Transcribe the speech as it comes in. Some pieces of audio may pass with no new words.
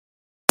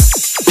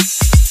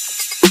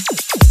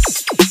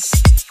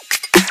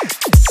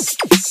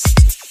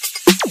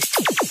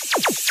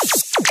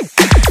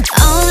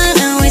All I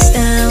know is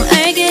now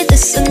알게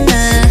됐어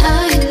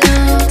난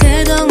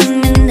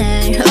그동안 맨날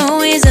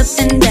always up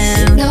and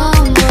down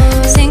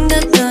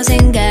생각도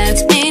생각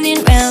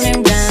spinning round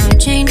and round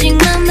changing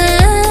my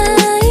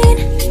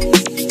mind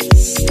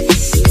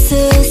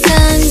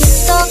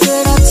세상에서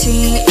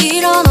그렇지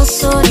이런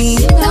헛소리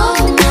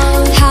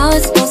How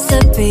it's supposed to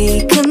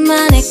be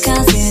그만해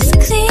cause it's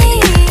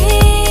clean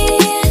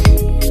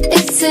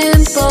It's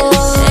simple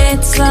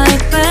It's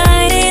like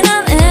biting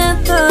an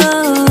apple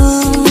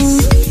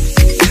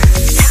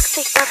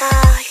Toxic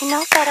lover, you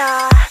know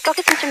better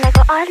거기 숨지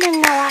말고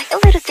얼른 나와 You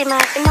little demon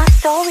in my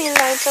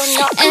storyline So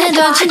no And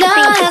don't you know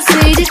how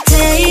sweet it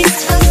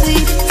tastes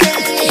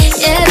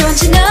Yeah,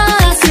 don't you know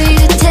how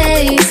sweet it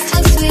tastes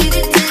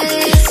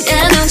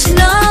Yeah, don't you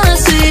know how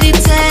sweet it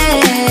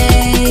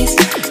tastes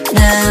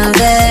Now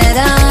that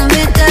I'm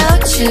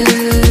without you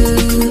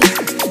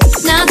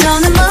나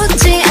더는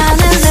묻지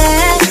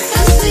않을래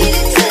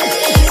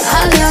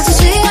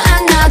알려주지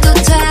않아도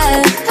돼 I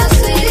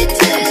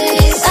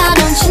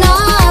don't you know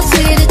how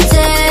sweet it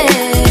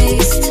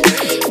tastes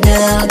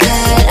Now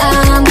that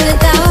I'm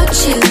without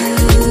you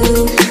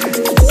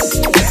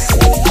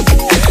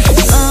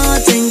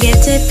모든 게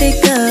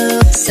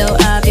typical So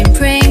I've been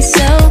praying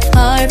so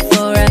hard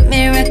for a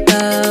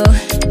miracle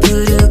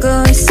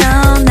부르고 있어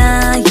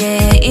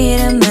나의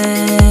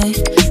이름을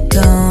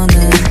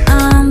더는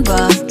안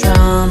봐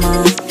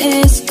drama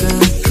It's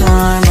good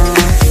karma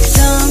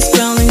Don't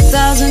scrolling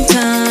 1,000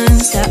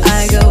 times 다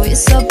알고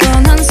있어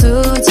뻔한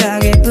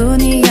수작일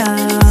뿐이야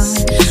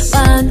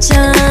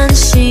완전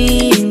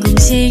쉬운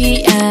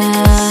공식이야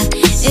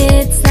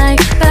It's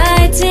like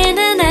biting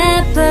an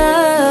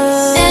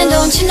apple And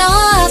don't you know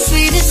how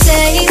sweet it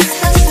tastes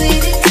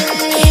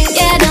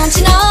Yeah, don't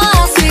you know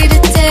how sweet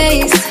it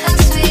tastes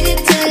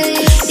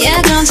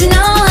Yeah, don't you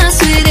know how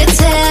sweet it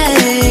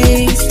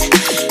tastes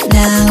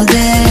Now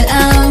that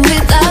I'm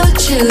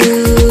without you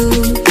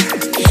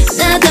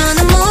나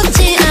더는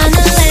묻지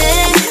않을래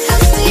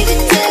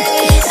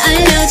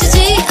알려주지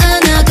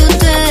않아도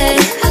돼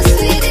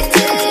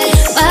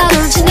Why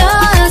don't you know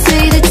how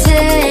sweet it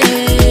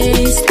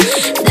tastes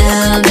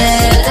Now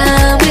that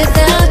I'm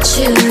without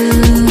you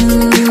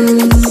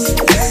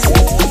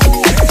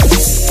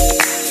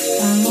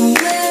I'm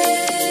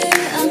away,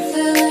 I'm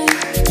feeling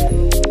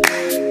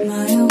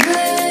my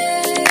way,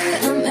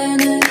 I'm in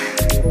it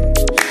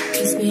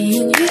 'Cause me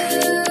and you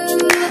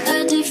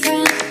are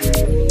different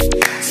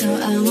So I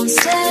won't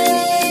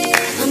stay,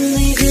 I'm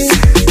leaving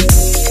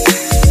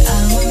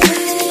I'm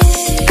away,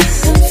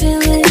 I'm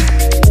feeling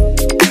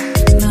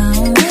my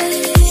way,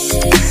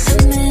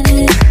 I'm in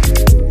it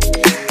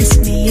 'Cause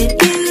me and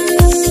you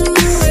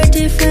are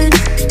different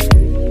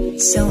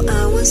So I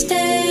won't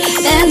stay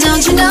And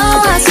don't you know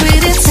how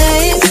sweet it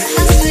tastes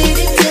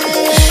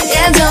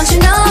Yeah, don't you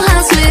know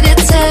how sweet it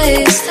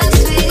tastes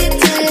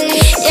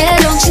Yeah,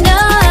 don't you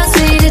know how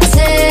sweet it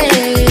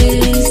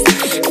tastes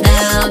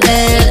Now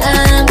that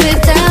I'm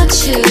without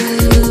you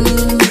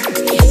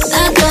나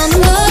더는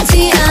묻지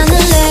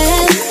않을래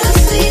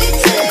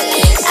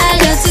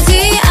알려주지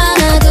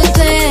않아도 돼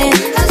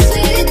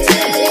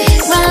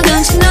Why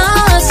don't you know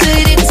how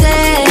sweet it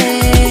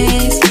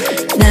tastes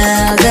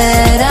Now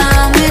that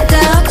I'm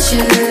without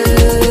you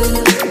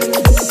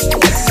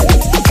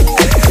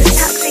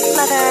Toxic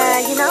lover,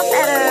 you know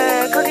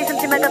better 거기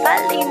숨지 말고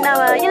빨리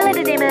나와 You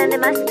little demon in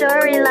my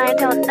storyline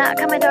더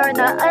나가면 너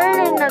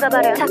얼른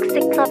나가버려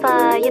Toxic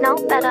lover, you know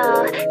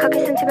better 거기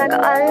숨지 말고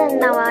얼른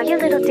나와 You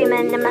little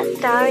demon in my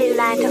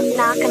storyline 더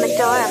나가면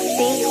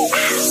see you